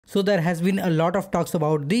So there has been a lot of talks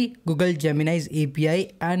about the Google Gemini's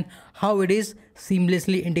API and how it is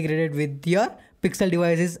seamlessly integrated with your Pixel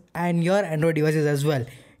devices and your Android devices as well.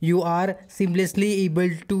 You are seamlessly able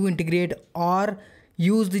to integrate or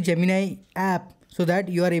use the Gemini app so that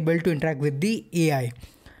you are able to interact with the AI.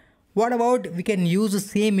 What about we can use the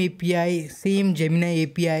same API, same Gemini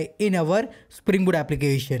API in our Spring Boot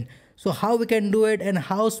application? So how we can do it and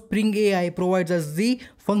how Spring AI provides us the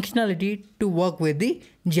functionality to work with the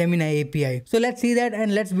Gemini API. So let's see that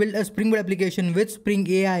and let's build a Spring Boot application with Spring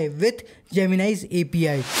AI with Gemini's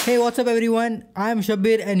API. Hey, what's up everyone? I'm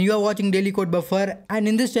Shabir and you are watching Daily Code Buffer, and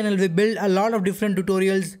in this channel we build a lot of different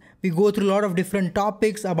tutorials. We go through a lot of different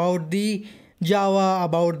topics about the Java,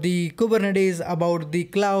 about the Kubernetes, about the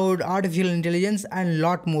cloud, artificial intelligence and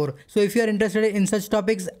lot more. So if you are interested in such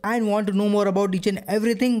topics and want to know more about each and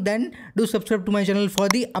everything, then do subscribe to my channel for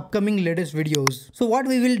the upcoming latest videos. So what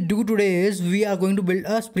we will do today is we are going to build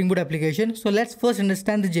a Spring Boot application. So let's first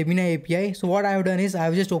understand the Gemini API. So what I have done is I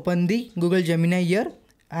have just opened the Google Gemini here,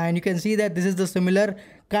 and you can see that this is the similar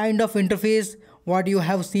kind of interface what you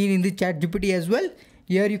have seen in the chatgpt as well.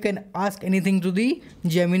 Here you can ask anything to the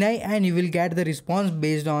Gemini and you will get the response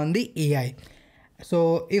based on the AI.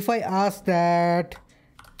 So if I ask that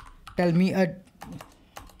tell me a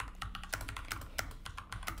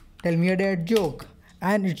dad joke,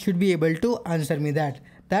 and it should be able to answer me that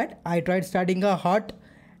I tried starting a hot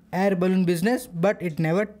air balloon business but it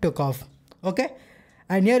never took off. Okay.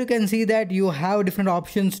 And here you can see that you have different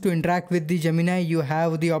options to interact with the Gemini. You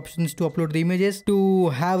have the options to upload the images, to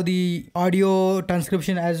have the audio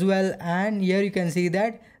transcription as well. And here you can see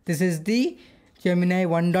that this is the Gemini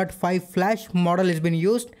 1.5 Flash model has been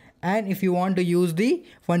used. And if you want to use the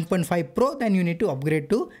 1.5 Pro, then you need to upgrade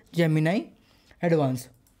to Gemini Advanced.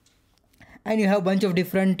 And you have a bunch of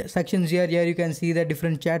different sections here. Here you can see the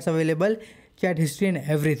different chats available, chat history and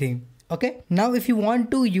everything. Okay, now if you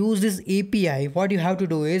want to use this API, what you have to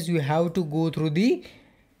do is you have to go through the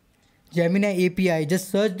Gemini API. Just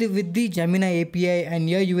search with the Gemini API and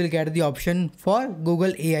here you will get the option for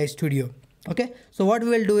Google AI Studio. Okay, so what we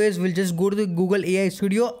will do is we'll just go to the Google AI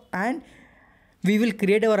Studio and we will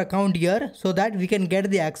create our account here so that we can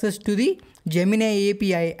get the access to the Gemini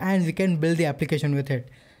API and we can build the application with it.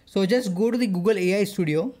 So just go to the Google AI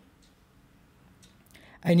Studio.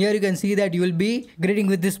 And here you can see that you will be greeting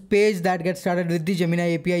with this page that gets started with the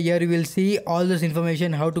Gemini API. Here you will see all this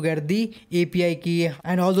information, how to get the API key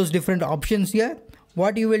and all those different options here.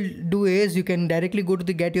 What you will do is you can directly go to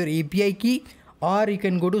the get your API key, or you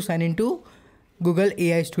can go to sign into Google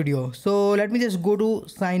AI Studio. So let me just go to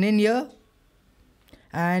sign in here,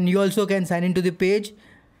 and you also can sign into the page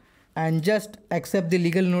and just accept the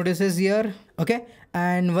legal notices here. Okay.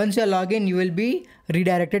 And once you log in, you will be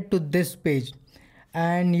redirected to this page.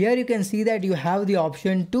 And here you can see that you have the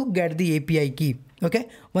option to get the API key. Okay,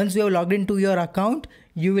 once you have logged into your account,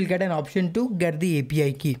 you will get an option to get the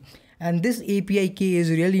API key. And this API key is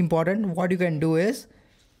really important. What you can do is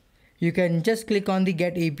you can just click on the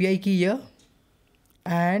get API key here,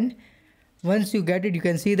 and once you get it, you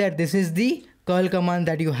can see that this is the curl command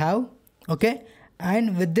that you have. Okay,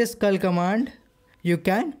 and with this curl command you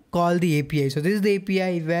can call the API. So this is the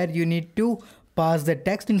API where you need to pass the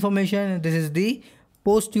text information. This is the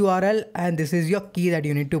post URL and this is your key that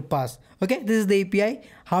you need to pass. Okay, this is the API,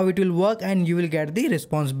 how it will work, and you will get the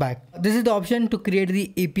response back. This is the option to create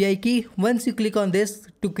the API key. Once you click on this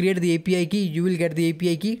to create the API key, you will get the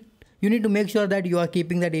API key. You need to make sure that you are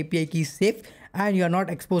keeping that API key safe and you are not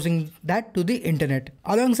exposing that to the internet.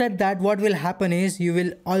 Alongside that, what will happen is you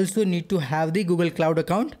will also need to have the Google Cloud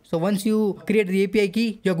account. So once you create the API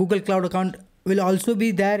key, your Google Cloud account will also be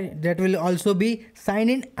there. That will also be sign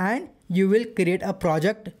in and you will create a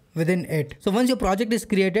project within it. So once your project is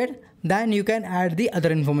created, then you can add the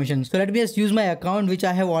other information. So let me just use my account which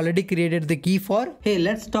I have already created the key for. Hey,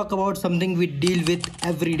 let's talk about something we deal with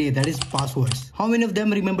every day, that is passwords. How many of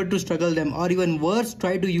them remember to struggle them, or even worse,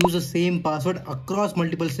 try to use the same password across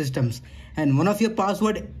multiple systems, and one of your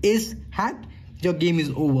password is hacked? Your game is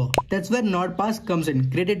over. That's where NordPass comes in,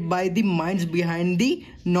 created by the minds behind the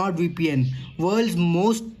NordVPN, world's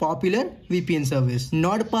most popular VPN service.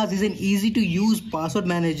 NordPass is an easy to use password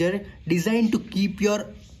manager designed to keep your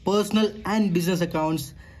personal and business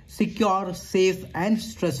accounts secure, safe and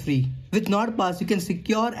stress-free. With NordPass, you can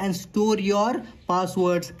secure and store your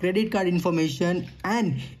passwords, credit card information,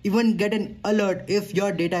 and even get an alert if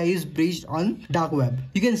your data is breached on dark web.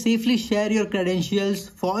 You can safely share your credentials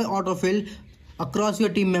for autofill across your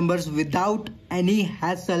team members without any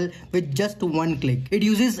hassle with just one click. It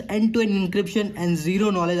uses end-to-end encryption and zero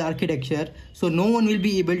knowledge architecture, so no one will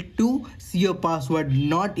be able to see your password,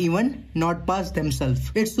 not even NotPass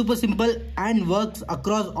themselves. It's super simple and works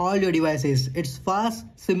across all your devices. It's fast,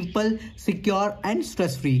 simple, secure and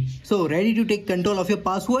stress-free. So ready to take control of your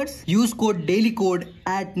passwords? Use code DailyCode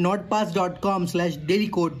at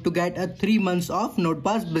notpass.com/dailycode to get a 3 months of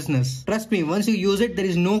NotPass business. Trust me, once you use it, there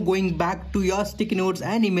is no going back to your sticky notes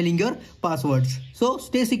and emailing your passwords. So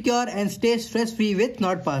stay secure and stay stress-free with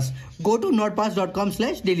NotPass. Go to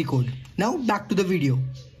notpass.com/dailycode. Now back to the video.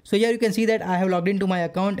 So here you can see that I have logged into my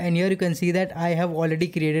account, and here you can see that I have already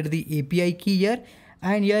created the API key here.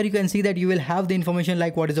 And here you can see that you will have the information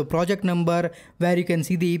like what is the project number, where you can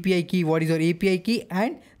see the API key, what is your API key,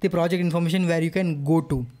 and the project information where you can go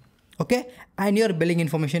to. Okay, and your billing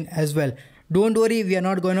information as well. Don't worry, we are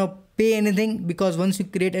not going to pay anything, because once you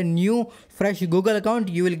create a new fresh Google account,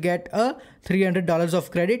 you will get a $300 of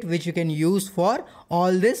credit which you can use for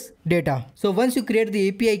all this data. So once you create the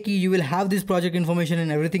API key, you will have this project information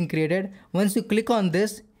and everything created. Once you click on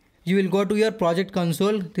this, you will go to your project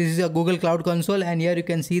console. This is your Google Cloud Console, and here you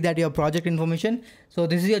can see that your project information. So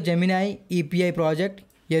this is your Gemini API project.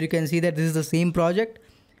 Here you can see that this is the same project.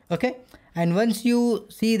 Okay. And once you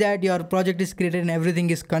see that your project is created and everything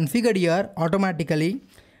is configured here automatically,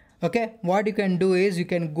 okay, what you can do is you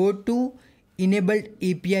can go to enabled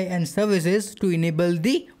API and services to enable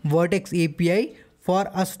the Vertex API for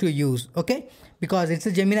us to use. Okay, because it's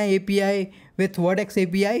a Gemini API with Vertex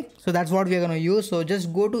API, so that's what we are going to use. So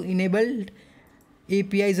just go to enabled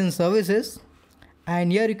APIs and services,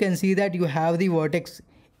 and here you can see that you have the Vertex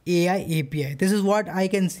AI API. This is what I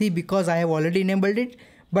can see because I have already enabled it.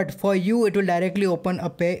 But for you, it will directly open a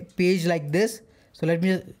page like this. So let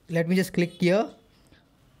me just click here,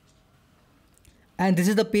 and this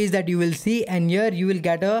is the page that you will see, and here you will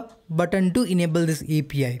get a button to enable this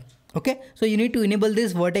API. Okay, so you need to enable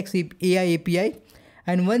this Vertex AI API,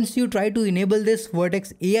 and once you try to enable this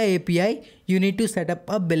Vertex AI API, you need to set up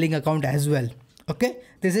a billing account as well. Okay,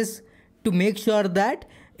 this is to make sure that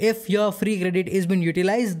if your free credit is being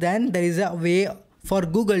utilized, then there is a way for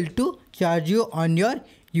Google to charge you on your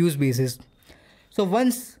use basis. So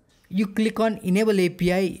once you click on enable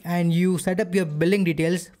API and you set up your billing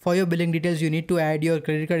details, for your billing details you need to add your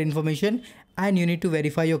credit card information and you need to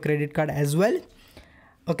verify your credit card as well.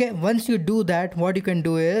 Okay, once you do that, what you can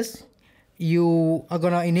do is you are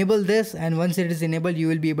gonna enable this, and once it is enabled, you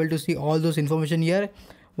will be able to see all those information here.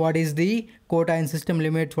 What is the quota and system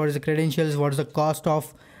limit, what is the credentials, what is the cost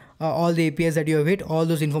of all the APIs that you have hit, all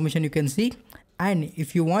those information you can see. And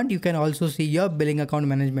if you want, you can also see your billing account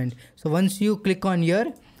management. So once you click on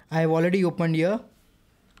here, I have already opened here.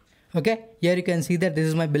 Okay, here you can see that this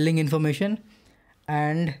is my billing information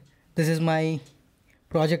and this is my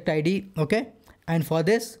project ID. Okay, and for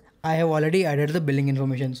this I have already added the billing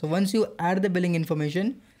information. So once you add the billing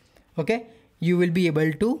information, okay, you will be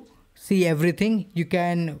able to see everything. You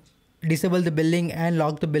can disable the billing and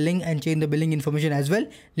lock the billing and change the billing information as well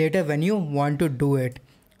later when you want to do it.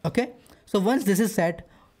 Okay, so once this is set,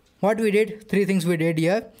 what we did, three things we did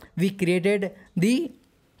here.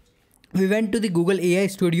 We went to the Google AI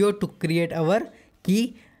Studio to create our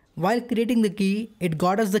key. While creating the key, it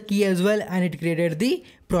got us the key as well, and it created the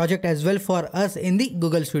project as well for us in the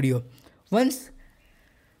Google Studio. Once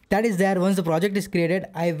that is there, once the project is created,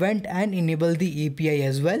 I went and enabled the API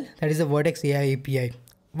as well. That is the Vertex AI API.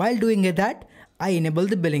 While doing that, I enabled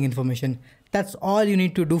the billing information. That's all you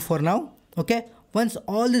need to do for now. Okay. Once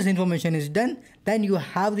all this information is done, then you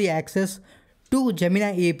have the access to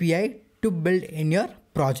Gemini API to build in your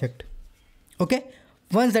project. Okay.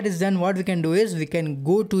 Once that is done, what we can do is we can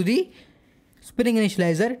go to the Spring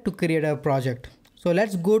Initializer to create our project. So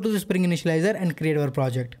let's go to the Spring Initializer and create our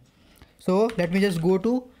project. So let me just go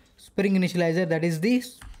to Spring Initializer, that is the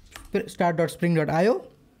start.spring.io.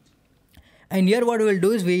 And here what we will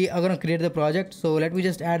do is we are going to create the project. So let me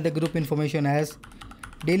just add the group information as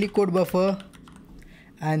daily code buffer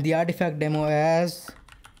and the artifact demo as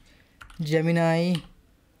Gemini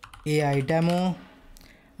AI demo.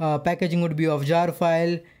 Packaging would be of jar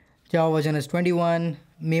file, Java version is 21,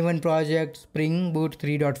 Maven project, Spring Boot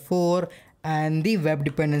 3.4, and the web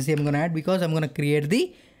dependency I'm going to add because I'm going to create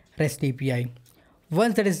the REST API.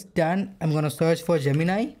 Once that is done, I'm going to search for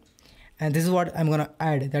Gemini, and this is what I'm going to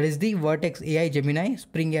add. That is the Vertex AI Gemini,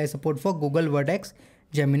 Spring AI support for Google Vertex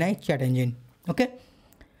Gemini chat engine. Okay.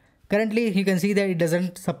 Currently, you can see that it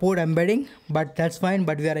doesn't support embedding, but that's fine.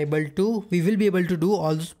 But we will be able to do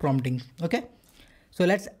all those prompting. Okay. So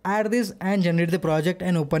let's add this and generate the project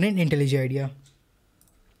and open in IntelliJ IDEA.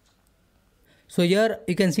 So here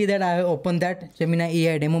you can see that I have opened that Gemini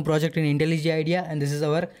AI demo project in IntelliJ IDEA, and this is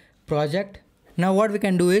our project. Now what we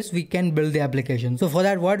can do is we can build the application. So for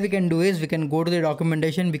that, what we can do is we can go to the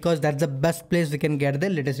documentation, because that's the best place we can get the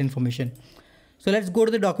latest information. So let's go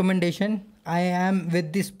to the documentation. I am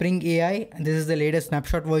with the Spring AI, and this is the latest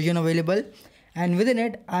snapshot version available. And within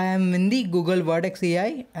it, I am in the Google Vertex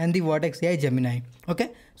AI and the Vertex AI Gemini.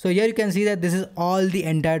 Okay, so here you can see that this is all the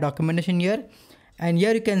entire documentation here. And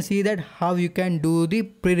here you can see that how you can do the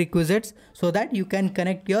prerequisites so that you can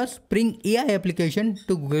connect your Spring AI application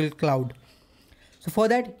to Google Cloud. So for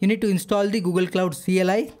that, you need to install the Google Cloud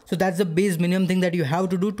CLI. So that's the base minimum thing that you have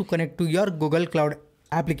to do to connect to your Google Cloud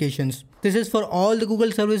applications. This is for all the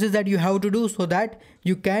Google services that you have to do so that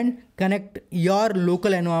you can connect your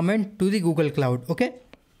local environment to the Google Cloud. Okay.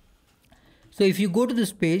 So if you go to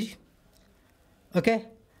this page, okay,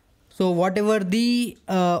 so whatever the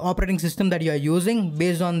operating system that you are using,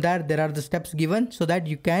 based on that, there are the steps given so that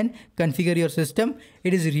you can configure your system.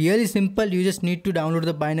 It is really simple. You just need to download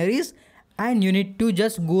the binaries and you need to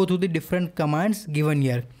just go through the different commands given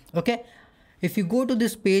here. Okay. If you go to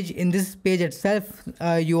this page, in this page itself,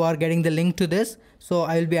 you are getting the link to this. So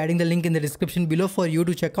I will be adding the link in the description below for you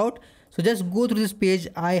to check out. So just go through this page.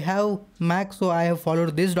 I have Mac, so I have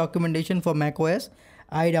followed this documentation for Mac OS.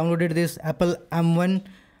 I downloaded this Apple M1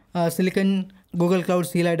 Silicon Google Cloud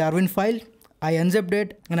CLI Darwin file. I unzipped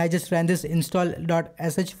it and I just ran this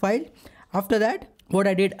install.sh file. After that, what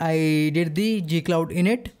I did the gcloud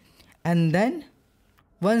init, and then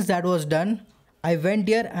once that was done, I went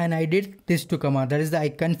here and I did this two command. That is I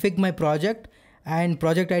config my project, and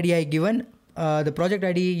project ID I given. The project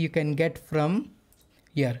ID you can get from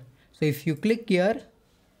here. So if you click here,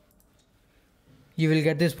 you will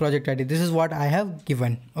get this project ID. This is what I have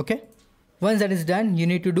given. Okay. Once that is done, you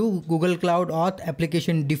need to do Google Cloud Auth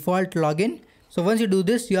application default login. So once you do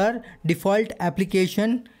this, your default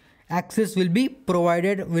application access will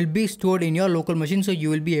be stored in your local machine. So you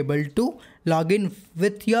will be able to log in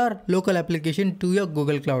with your local application to your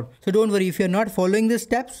Google Cloud. So don't worry if you're not following the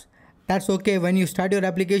steps, that's okay. When you start your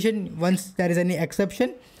application, once there is any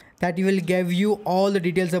exception, that will give you all the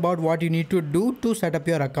details about what you need to do to set up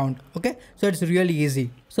your account. Okay, so it's really easy.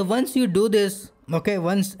 So once you do this, okay,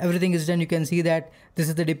 once everything is done, you can see that this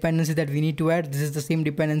is the dependency that we need to add. This is the same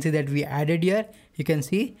dependency that we added here. You can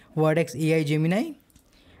see Vertex AI Gemini.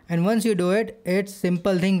 And once you do it, it's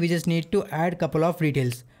simple thing. We just need to add couple of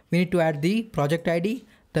details. We need to add the project ID,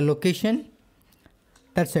 the location.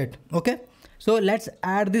 That's it. Okay. So let's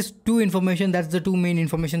add this two information. That's the two main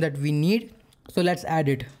information that we need. So let's add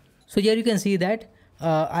it. So here you can see that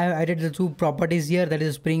I have added the two properties here. That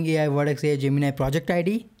is Spring AI Vertex AI Gemini project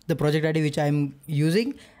ID, the project ID which I am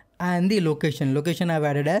using, and the location. Location I've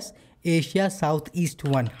added as Asia Southeast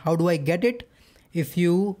 1. How do I get it? If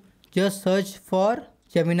you just search for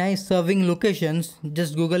Gemini serving locations,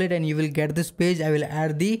 just Google it and you will get this page. I will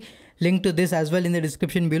add the link to this as well in the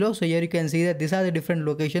description below. So here you can see that these are the different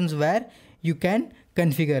locations where you can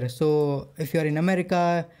configure. So if you are in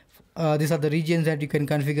America, these are the regions that you can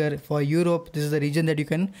configure. For Europe, this is the region that you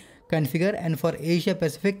can configure, and for Asia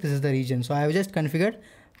Pacific, this is the region. So I have just configured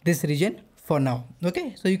this region for now.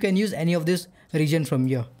 Okay, so you can use any of this region from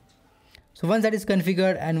here. So once that is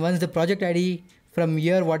configured, and once the project ID from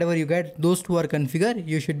here, whatever you get, those two are configured,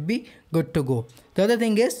 you should be good to go. The other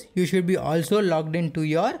thing is you should be also logged into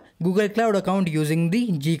your Google Cloud account using the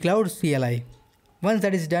gcloud CLI. Once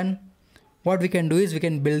that is done, what we can do is we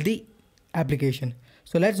can build the application.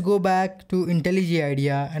 So let's go back to IntelliJ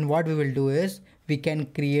IDEA, and what we will do is we can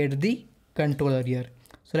create the controller here.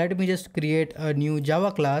 So let me just create a new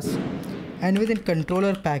Java class, and within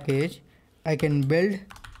controller package, I can build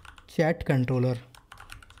chat controller.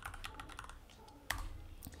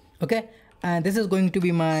 Okay, and this is going to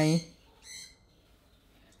be my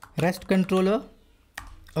REST controller.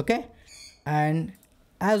 Okay, and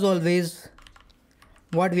as always,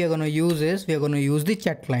 what we are going to use is we are going to use the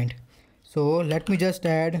chat client. So let me just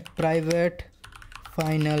add private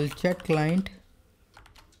final chat client.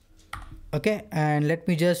 Okay, and let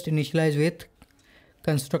me just initialize with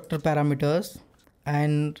constructor parameters,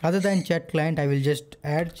 and rather than chat client, I will just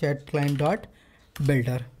add chat client dot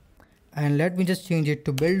builder, and let me just change it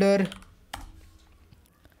to builder,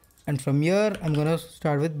 and from here I'm gonna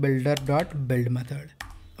start with builder dot build method.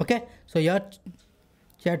 Okay, so your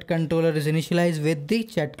chat controller is initialized with the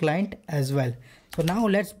chat client as well. So now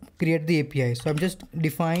let's create the API. So I'm just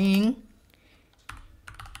defining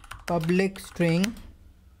public string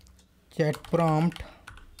chat prompt.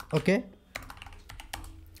 Okay,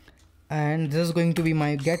 and this is going to be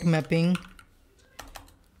my get mapping,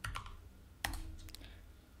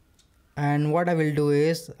 And what I will do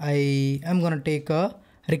is I am gonna take a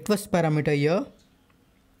request parameter here.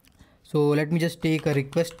 So let me just take a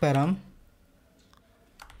request param.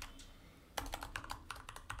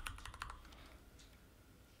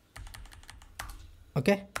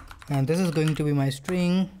 Okay, and this is going to be my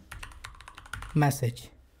string message.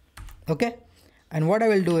 Okay, and what I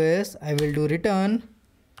will do is I will do return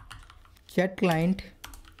chat client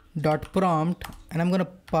dot prompt, and I'm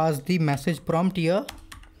gonna pass the message prompt here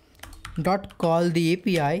dot call the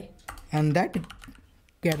API, and that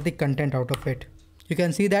get the content out of it. You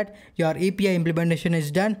can see that your API implementation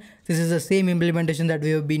is done. This is the same implementation that we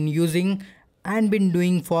have been using and been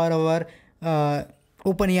doing for our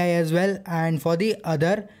OpenAI as well, and for the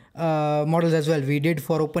other models as well. We did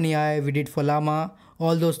for OpenAI, we did for Llama,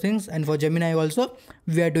 all those things, and for Gemini also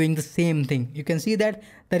we are doing the same thing. You can see that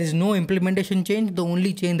there is no implementation change. The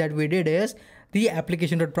only change that we did is the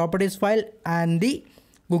application.properties file and the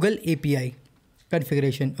Google API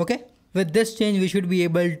configuration. Okay, with this change we should be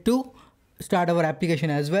able to start our application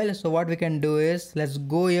as well. So what we can do is let's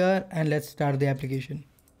go here and let's start the application.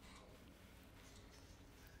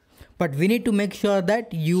 But we need to make sure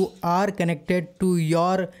that you are connected to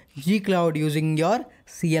your G Cloud using your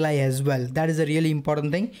CLI as well. That is a really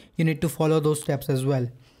important thing. You need to follow those steps as well.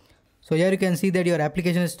 So here you can see that your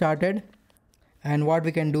application is started, and what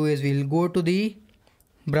we can do is we'll go to the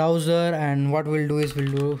browser, and what we'll do is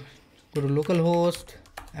go to localhost,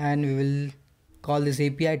 and we will call this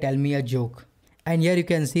API tell me a joke. And here you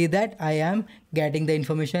can see that I am getting the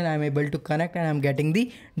information, I'm able to connect, and I'm getting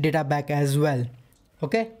the data back as well.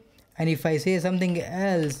 Okay, and if I say something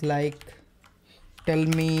else like tell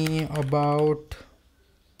me about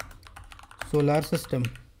solar system,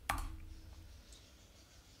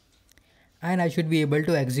 and I should be able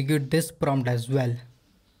to execute this prompt as well.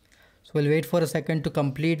 So we'll wait for a second to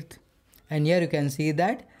complete, and here you can see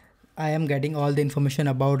that I am getting all the information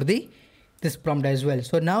about this prompt as well.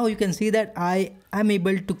 So now you can see that I am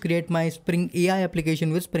able to create my Spring AI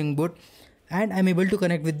application with Spring Boot, and I'm able to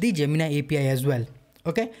connect with the Gemini API as well.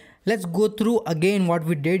 Okay, let's go through again what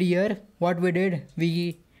we did here. What we did,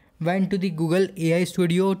 we went to the Google AI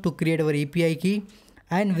Studio to create our API key,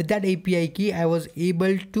 and with that API key I was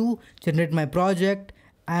able to generate my project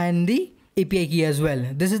and the API key as well.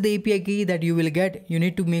 This is the API key that you will get. You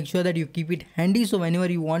need to make sure that you keep it handy, so whenever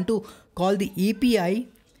you want to call the API,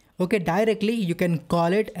 okay, directly you can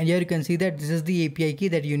call it, and here you can see that this is the API key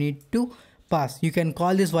that you need to pass. You can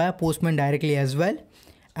call this via Postman directly as well,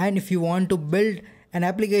 and if you want to build an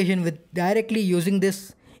application with directly using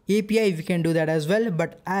this API, we can do that as well.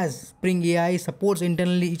 But as Spring AI supports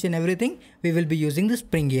internally each and everything, we will be using the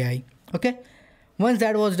Spring AI. Okay, once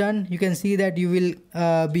that was done, you can see that you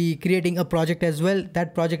will be creating a project as well.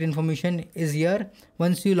 That project information is here.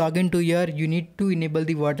 Once you log into here, you need to enable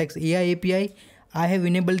the Vertex AI API. I have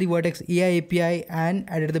enabled the Vertex AI API and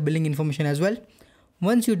added the billing information as well.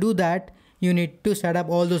 Once you do that, you need to set up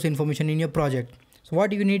all those information in your project. So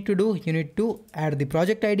what you need to do, you need to add the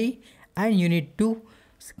project ID, and you need to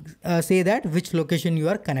say that which location you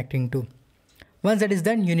are connecting to. Once that is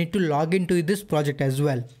done, you need to log into this project as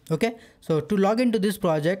well. Okay, so to log into this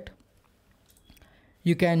project,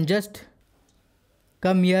 you can just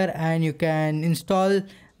come here and you can install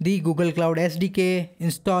the Google Cloud SDK,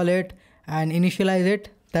 install it and initialize it.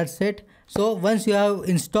 That's it. So once you have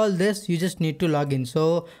installed this, you just need to log in.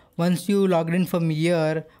 So once you logged in from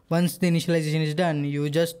here, once the initialization is done, you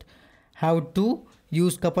just have to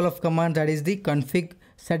use couple of commands, that is the config,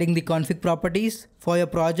 setting the config properties for your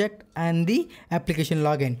project, and the application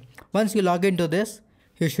login. Once you log into this,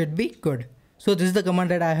 you should be good. So this is the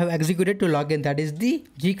command that I have executed to log in, that is the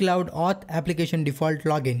gcloud auth application default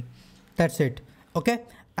login. That's it. Okay,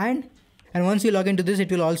 and once you log into this,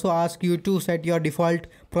 it will also ask you to set your default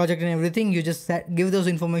project and everything. You just give those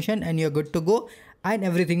information and you're good to go, and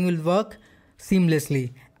everything will work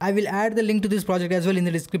seamlessly. I will add the link to this project as well in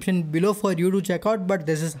the description below for you to check out, but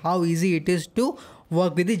this is how easy it is to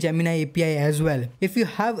work with the Gemini API as well. If you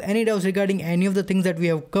have any doubts regarding any of the things that we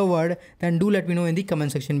have covered, then do let me know in the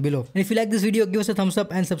comment section below. And if you like this video, give us a thumbs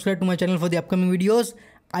up and subscribe to my channel for the upcoming videos.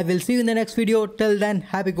 I will see you in the next video. Till then,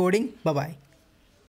 happy coding. Bye bye.